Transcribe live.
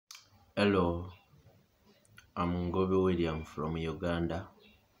Hello, I'm Ngobi William from Uganda.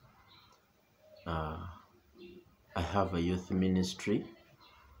 Uh, I have a youth ministry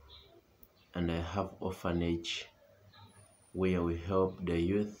and I have orphanage where we help the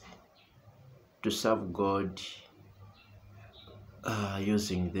youth to serve God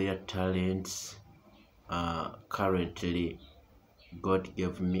using their talents. Currently, God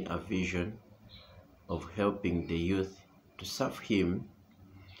gave me a vision of helping the youth to serve Him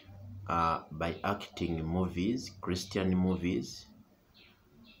by acting in movies, Christian movies,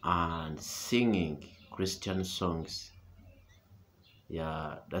 and singing Christian songs.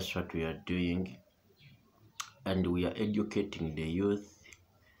 Yeah, that's what we are doing. And we are educating the youth,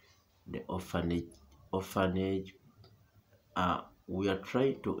 the orphanage. We are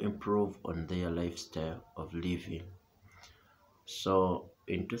trying to improve on their lifestyle of living. So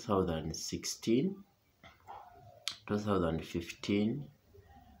in 2016, 2015,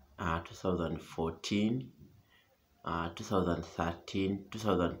 2014, 2013,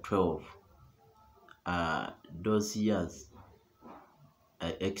 2012, those years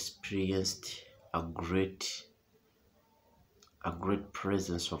I experienced a great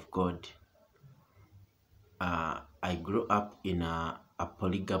presence of God. I grew up in a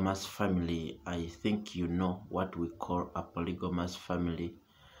polygamous family. I think you know what we call a polygamous family.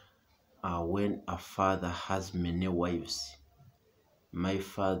 When a father has many wives. My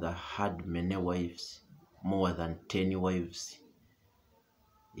father had many wives, more than 10 wives.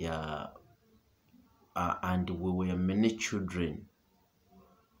 Yeah, and we were many children.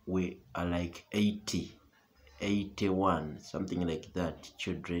 We are like 80, 81, something like that,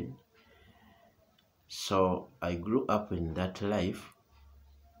 children. So I grew up in that life.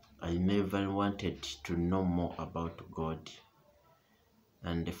 I never wanted to know more about God.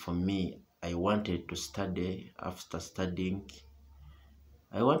 And for me, I wanted to study. After studying,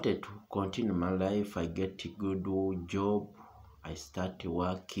 I wanted to continue my life. I get a good job. I start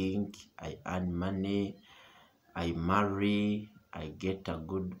working. I earn money. I marry. I get a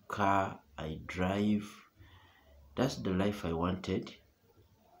good car. I drive. That's the life I wanted.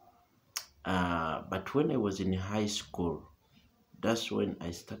 But when I was in high school, that's when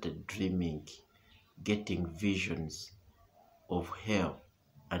I started dreaming, getting visions of hell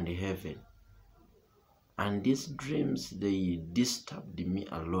and heaven. And these dreams, they disturbed me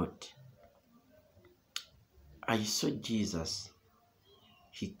a lot. I saw Jesus.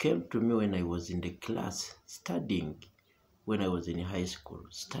 He came to me when I was in the class studying. When I was in high school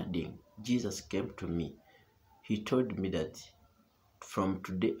studying, Jesus came to me. He told me that from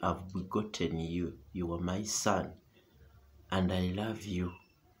today I've begotten you. You are my son and I love you.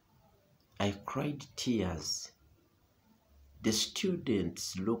 I cried tears. The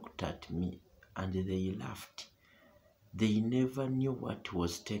students looked at me and they laughed. They never knew what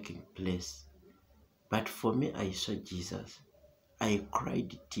was taking place. But for me, I saw Jesus. I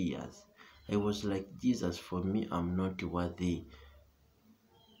cried tears. I was like, Jesus, for me, I'm not worthy.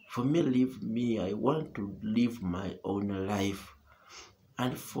 For me, leave me. I want to live my own life.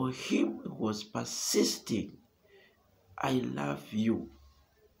 And for him, he was persisting. I love you.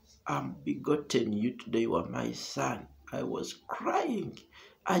 I'm begotten you today. You are my son. I was crying,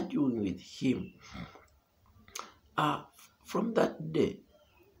 arguing with him. From that day,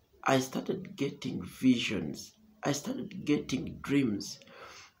 I started getting visions. I started getting dreams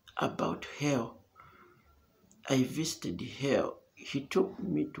about hell. I visited hell. He took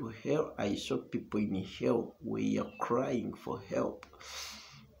me to hell. I saw people in hell were crying for help.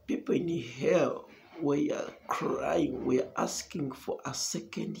 People in hell were crying, were asking for a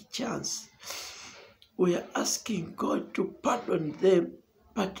second chance. We are asking God to pardon them,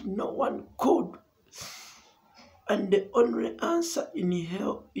 but no one could. And the only answer in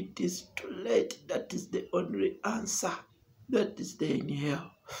hell, it is too late. That is the only answer. That is the in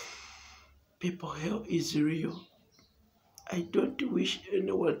hell. People, hell is real. I don't wish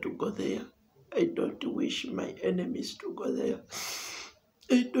anyone to go there. I don't wish my enemies to go there.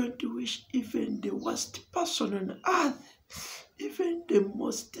 I don't wish even the worst person on earth, even the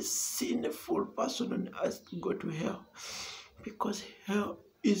most sinful person on earth to go to hell. Because hell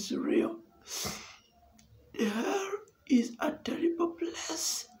is real. Hell is a terrible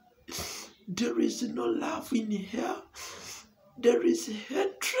place. There is no love in hell. There is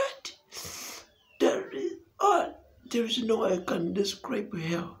hatred. There is no way I can describe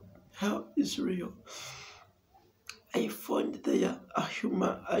hell. Hell is real. I found there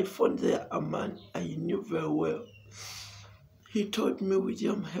a man I knew very well. He told me,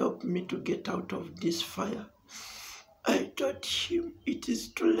 William, help me to get out of this fire. I told him, it is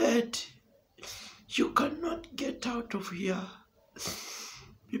too late. You cannot get out of here.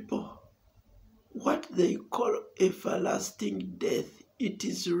 People, they call everlasting death. It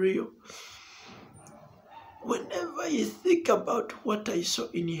is real. Whenever I think about what I saw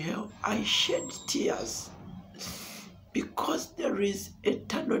in hell, I shed tears because there is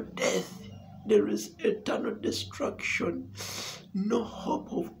eternal death. There is eternal destruction. No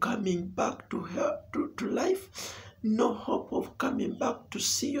hope of coming back to hell, to life. No hope of coming back to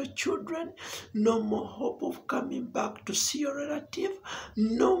see your children. No more hope of coming back to see your relative.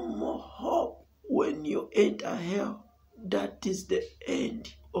 No more hope when you enter hell. That is the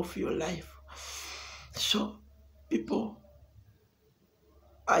end of your life. So, people,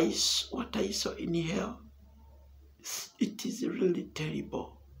 what I saw in hell, it is really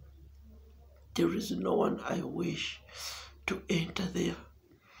terrible. There is no one I wish to enter there.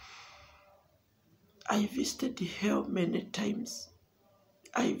 I visited hell many times.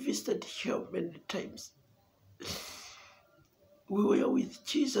 I visited hell many times. We were with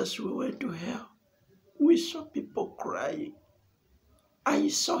Jesus, we went to hell. We saw people crying. I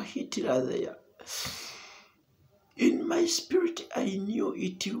saw Hitler there. In my spirit, I knew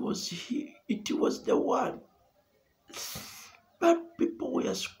it was he. It was the one. But people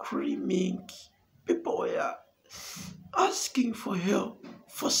were screaming. People were asking for help,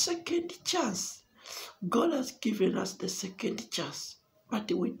 for second chance. God has given us the second chance,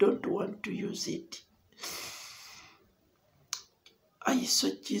 but we don't want to use it. I saw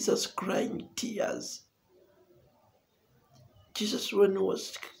Jesus crying tears. Jesus, when he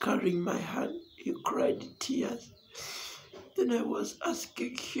was carrying my hand, he cried tears. Then I was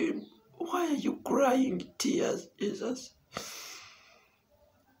asking him, why are you crying tears, Jesus?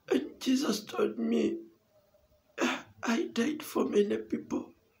 And Jesus told me, I died for many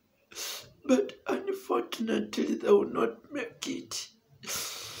people, but unfortunately they will not make it.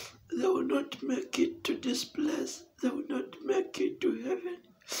 They will not make it to this place. They will not make it to heaven.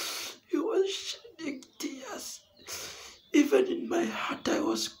 He was shedding tears. Even in my heart I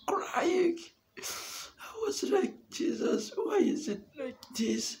was crying. I was like, Jesus, why is it like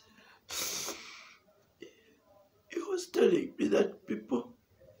this? He was telling me that people,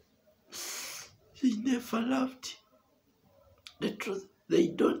 they never loved the truth. They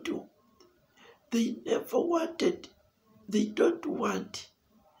never wanted, they don't want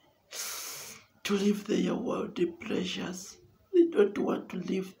to live their worldly pleasures. They don't want to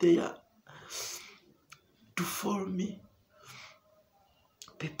live there to follow me.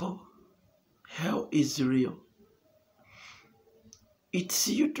 People, hell is real. It's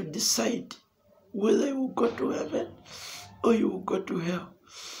you to decide whether you will go to heaven or you will go to hell.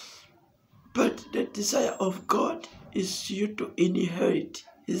 But the desire of God is you to inherit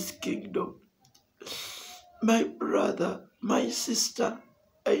His kingdom. My brother, my sister,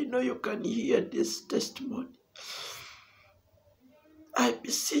 I know you can hear this testimony. I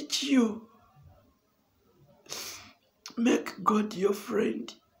beseech you, make God your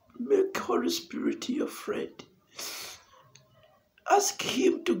friend. Make Holy Spirit your friend. Ask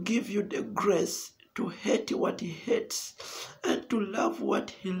Him to give you the grace to hate what He hates and to love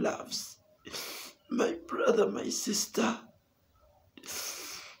what He loves. My brother, my sister.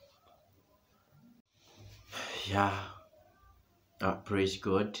 Yeah. Praise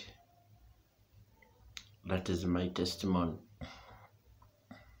God. That is my testimony.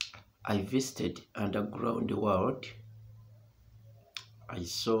 I visited underground world. I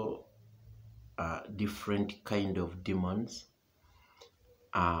saw different kind of demons.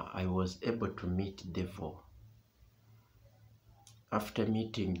 I was able to meet devil. After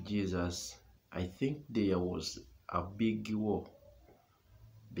meeting Jesus, I think there was a big war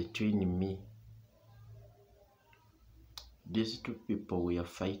between me. These two people were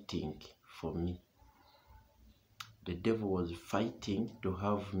fighting for me. The devil was fighting to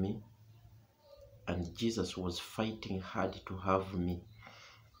have me, and Jesus was fighting hard to have me.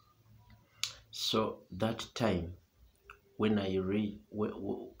 So that time, when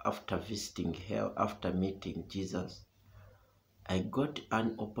after visiting hell, after meeting Jesus, I got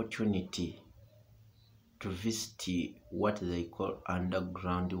an opportunity to visit what they call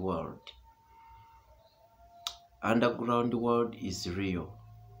underground world. Underground world is real.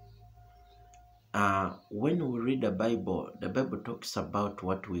 When we read the Bible talks about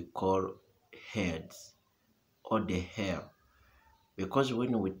what we call heads or the hell. Because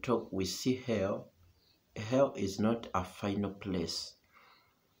when we see hell, hell is not a final place.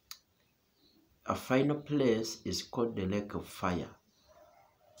 A final place is called the lake of fire.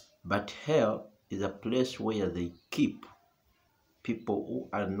 But hell is a place where they keep people who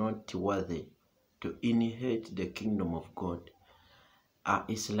are not worthy to inherit the kingdom of God.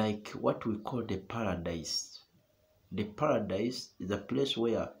 It's like what we call the paradise. The paradise is a place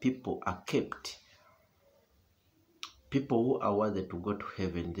where people are kept people who are worthy to go to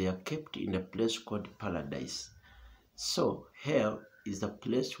heaven, they are kept in a place called paradise. So hell is a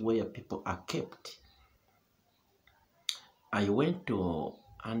place where people are kept. I went to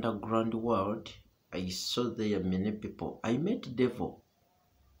underground world. I saw there many people. I met devil.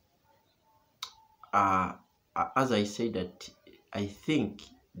 As I said that, I think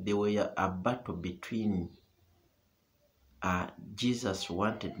there were a battle between Jesus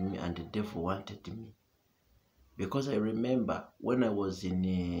wanted me and the devil wanted me. Because I remember when I was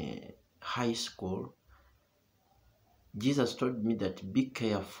in high school, Jesus told me that be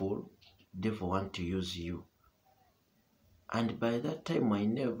careful, devil want to use you. And by that time, I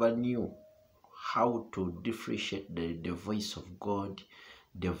never knew how to differentiate the voice of God,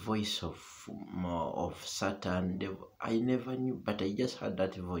 the voice of Satan. I never knew, but I just heard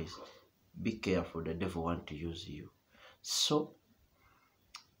that voice. Be careful, the devil want to use you. So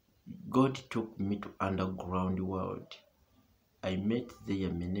God took me to underground world. I met there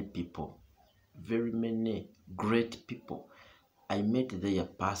many people, very many great people. I met there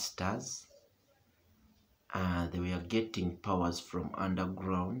pastors. They were getting powers from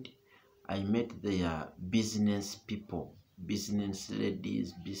underground. I met their business people, business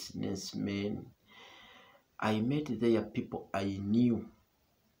ladies, businessmen. I met their people I knew.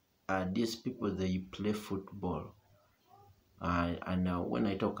 These people, they play football. And when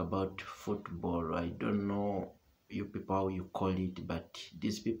I talk about football, I don't know you people how you call it, but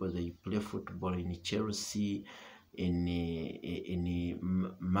these people, they play football in Chelsea, in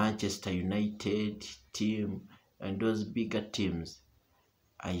Manchester United team, and those bigger teams.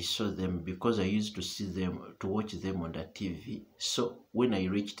 I saw them because I used to see them, to watch them on the TV. So when I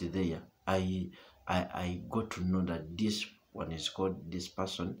reached there, I got to know that this one is called this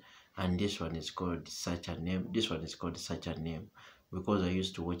person, and this one is called such a name, this one is called such a name, because I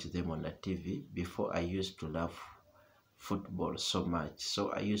used to watch them on the TV. Before, I used to love football so much,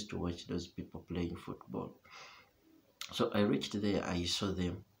 so I used to watch those people playing football. So I reached there, I saw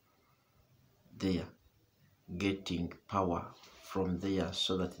them there getting power from there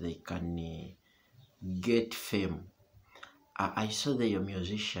so that they can get fame. I saw their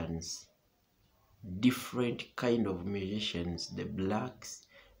musicians, different kind of musicians, the blacks,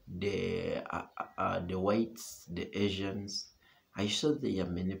 the whites, the Asians. I saw there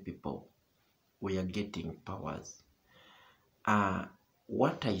many people were getting powers.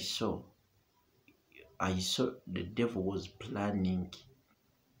 What I saw the devil was planning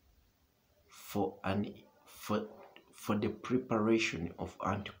for the preparation of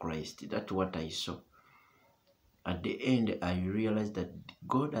Antichrist. That's what I saw. At the end, I realized that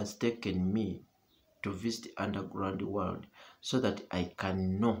God has taken me to visit the underground world so that I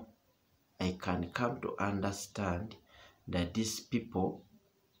can know, I can come to understand that these people,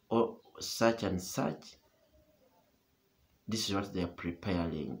 or such and such, this is what they are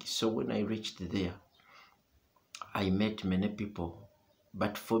preparing. So when I reached there, I met many people.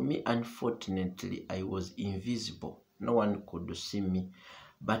 But for me, unfortunately, I was invisible. No one could see me.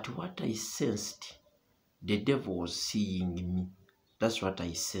 But what I sensed, the devil was seeing me. That's what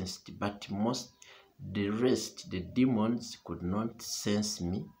I sensed. But the rest, the demons, could not sense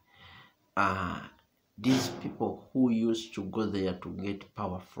me. These people who used to go there to get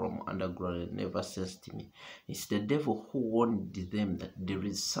power from underground never sensed me. It's the devil who warned them that there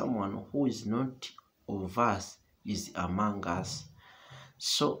is someone who is not of us, is among us.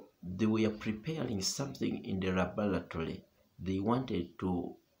 So they were preparing something in the laboratory. They wanted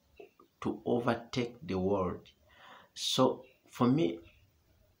to overtake the world. So for me,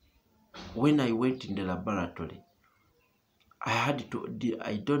 when I went in the laboratory,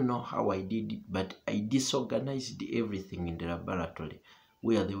 I don't know how I did it, but I disorganized everything in the laboratory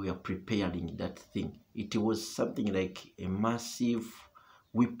where they were preparing that thing. It was something like a massive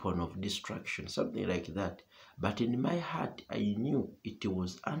weapon of destruction, something like that. But in my heart, I knew it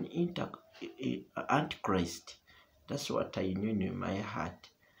was an Antichrist. That's what I knew in my heart.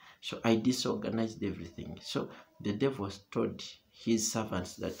 So I disorganized everything. So the devil told his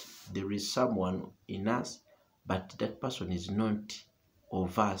servants that there is someone in us, but that person is not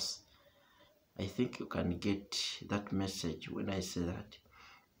of us. I think you can get that message when I say that.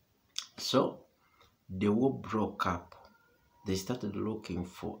 So the war broke up. They started looking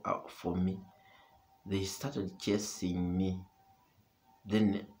for me. They started chasing me.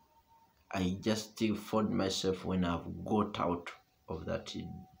 Then I just still found myself when I've got out of that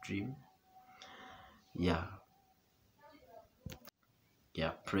dream. Yeah,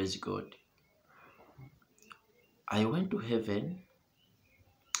 praise God. I went to heaven.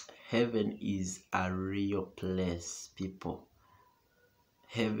 Heaven is a real place, people.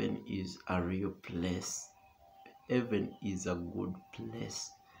 Heaven is a real place. heaven is a good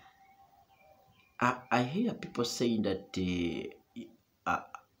place. I hear people saying that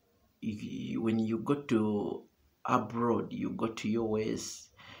when you go to abroad, you go to US,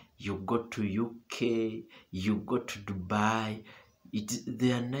 you go to UK, you go to Dubai,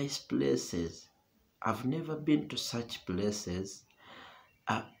 they are nice places. I've never been to such places,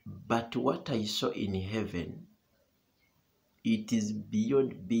 but what I saw in heaven, it is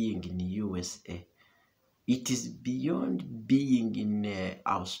beyond being in USA. It is beyond being in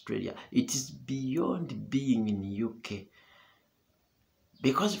Australia. It is beyond being in UK.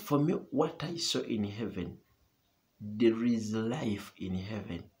 Because for me, what I saw in heaven, there is life in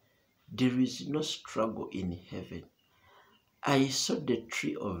heaven. There is no struggle in heaven. I saw the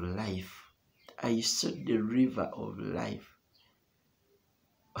tree of life. I saw the river of life.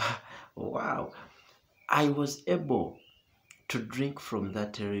 Wow. I was able to drink from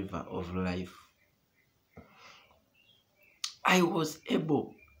that river of life. I was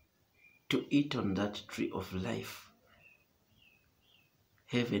able to eat on that tree of life.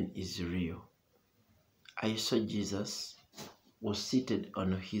 Heaven is real. I saw Jesus was seated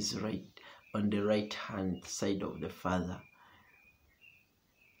on his right, on the right hand side of the Father.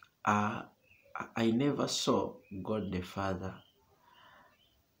 I never saw God the Father,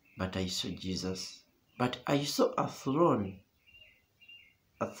 but I saw Jesus. But I saw a throne,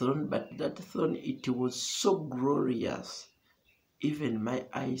 but that throne, it was so glorious. Even my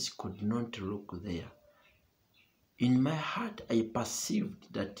eyes could not look there. In my heart, I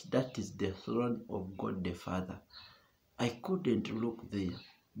perceived that that is the throne of God the Father. I couldn't look there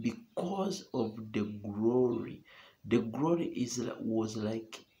because of the glory. The glory was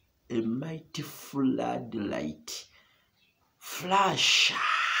like a mighty floodlight. Flash!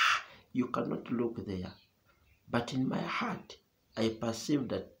 You cannot look there. But in my heart, I perceived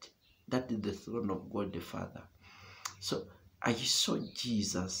that that is the throne of God the Father. So I saw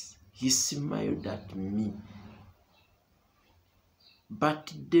Jesus. He smiled at me.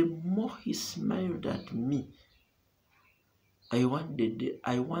 But the more he smiled at me, I wanted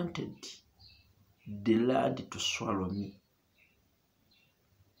the land to swallow me.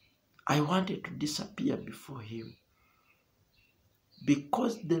 I wanted to disappear before him.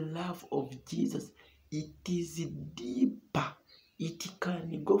 Because the love of Jesus, it is deeper. It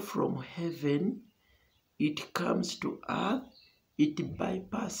can go from heaven, it comes to earth, it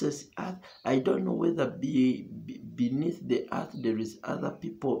bypasses earth. I don't know whether beneath the earth there is other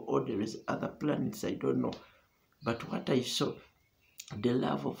people or there is other planets. I don't know. But what I saw, the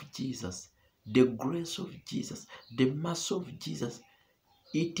love of Jesus, the grace of Jesus, the mercy of Jesus,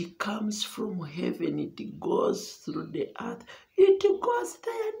 it comes from heaven, it goes through the earth, it goes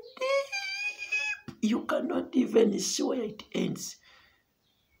there deep. You cannot even see where it ends.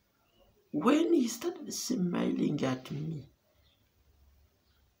 When he started smiling at me,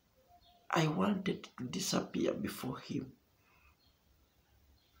 I wanted to disappear before him.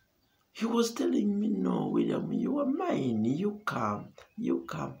 He was telling me, no, William, you are mine. You come, you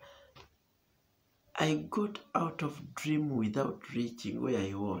come. I got out of dream without reaching where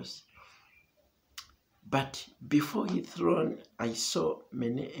I was. But before his throne, I saw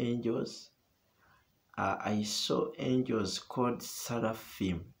many angels. I saw angels called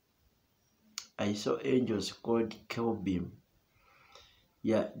seraphim. I saw angels called cherubim.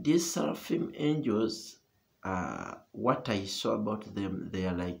 Yeah, these seraphim angels, what I saw about them, they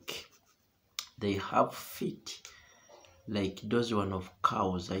are like, they have feet like those one of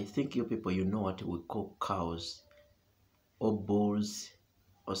cows. I think you people, you know what we call cows or bulls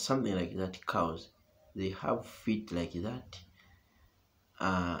or something like that. Cows, they have feet like that.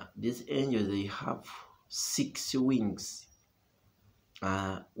 These angels, they have 6 wings.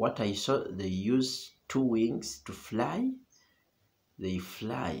 What I saw, they use 2 wings to fly. They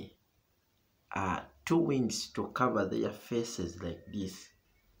fly. 2 wings to cover their faces like this,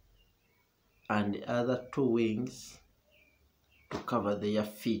 and the other 2 wings to cover their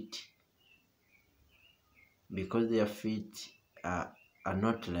feet, because their feet are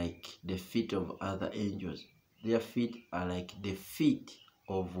not like the feet of other angels. Their feet are like the feet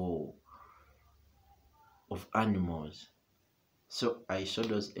of animals. So I saw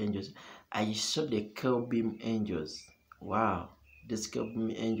those angels. I saw the cherubim angels. Wow, these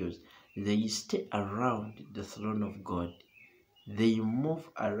cherubim angels, they stay around the throne of God. They move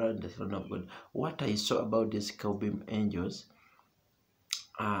around the throne of God. What I saw about these cherubim angels,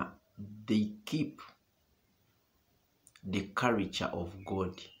 they keep the character of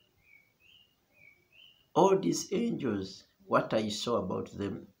God. All these angels, what I saw about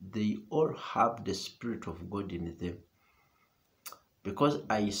them, they all have the Spirit of God in them. Because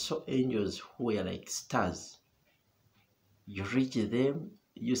I saw angels who were like stars. You reach them,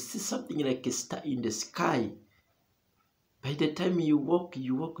 you see something like a star in the sky. By the time you walk,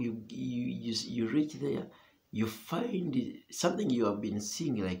 you reach there, you find something you have been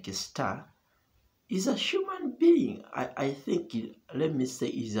seeing like a star is a human being. I think, let me say,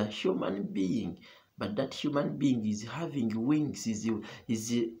 is a human being, but that human being is having wings, is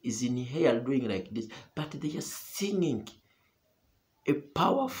in here doing like this, but they are singing a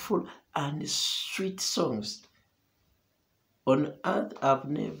powerful and sweet songs. On earth, I've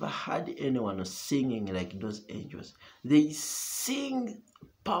never heard anyone singing like those angels. They sing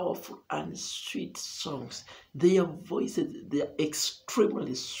powerful and sweet songs. Their voices, they are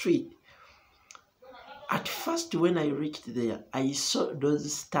extremely sweet. At first, when I reached there, I saw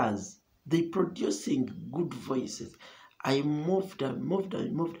those stars. They producing good voices. I moved.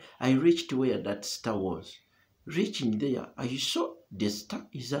 I reached where that star was. Reaching there, I saw the star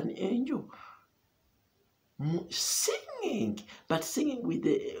is an angel singing, but singing with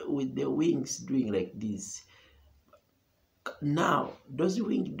the wings doing like this. Now, those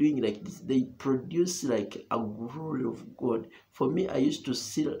wings doing like this, they produce like a glory of God. For me, I used to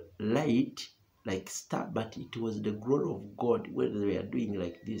see light like star, but it was the glory of God when they are doing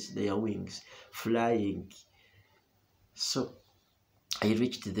like this, their wings flying. So I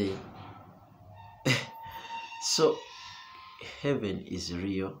reached there. So heaven is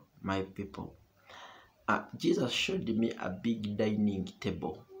real, my people. Jesus showed me a big dining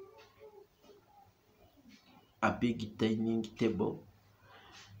table. A big dining table.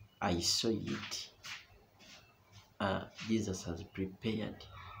 I saw it. Jesus has prepared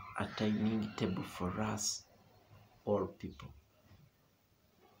a dining table for us, all people.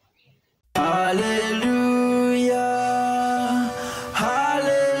 Hallelujah.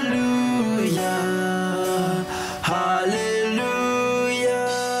 Hallelujah. Hallelujah.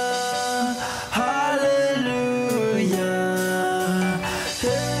 Hallelujah.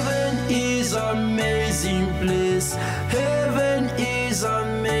 Heaven is amazing place. Heaven is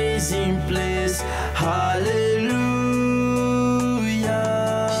amazing place. Hallelujah.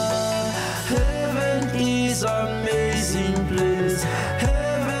 Heaven is amazing place.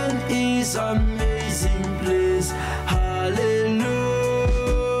 Heaven is amazing place. Hallelujah.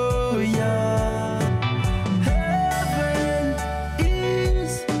 Heaven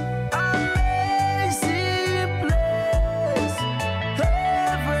is amazing place.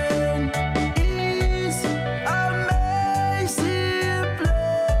 Heaven is amazing place. Hallelujah.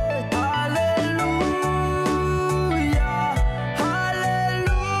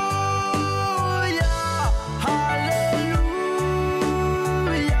 Hallelujah.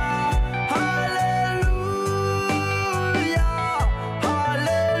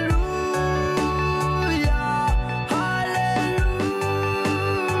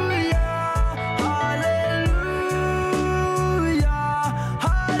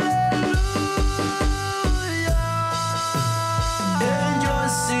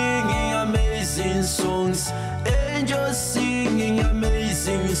 Angels singing amazing songs. Angels singing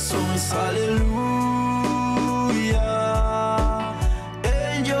amazing songs. Hallelujah.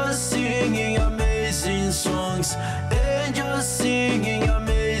 Angels singing amazing songs. Angels singing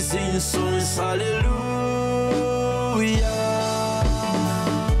amazing songs. Hallelujah.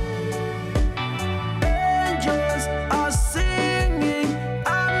 Angels are singing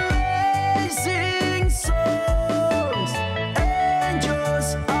amazing songs.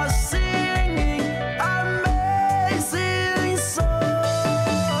 Angels are singing amazing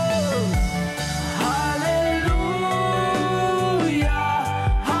songs. Hallelujah.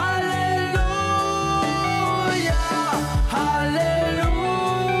 Hallelujah.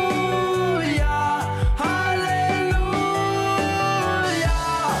 Hallelujah. Hallelujah.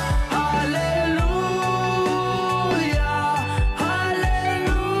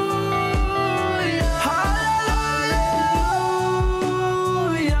 Hallelujah.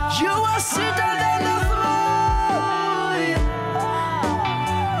 You are seated on the throne.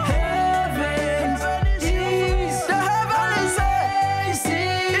 Heaven is the heavenly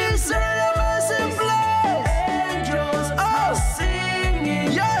is an amazing place. Angels are singing,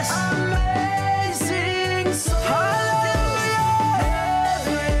 yes, amazing songs. Hallelujah.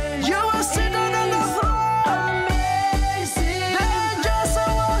 Heaven, you are seated on the throne. Amazing. The angels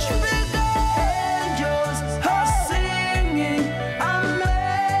are worshiping. Angels are singing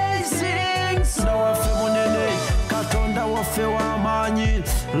amazing songs. Wafe munene, Katonda wafe wamanyi,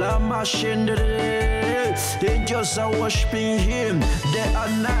 la mashendere. Angels are worshiping him day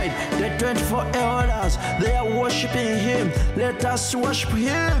and night. The 24 elders, they are worshiping him. Let us worship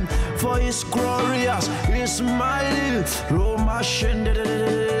him, for he's glorious, he's mighty. Roma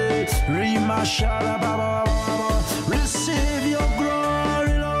shendere, Rima shalababa. Receive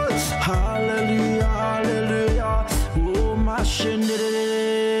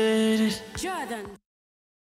Generation. Jordan.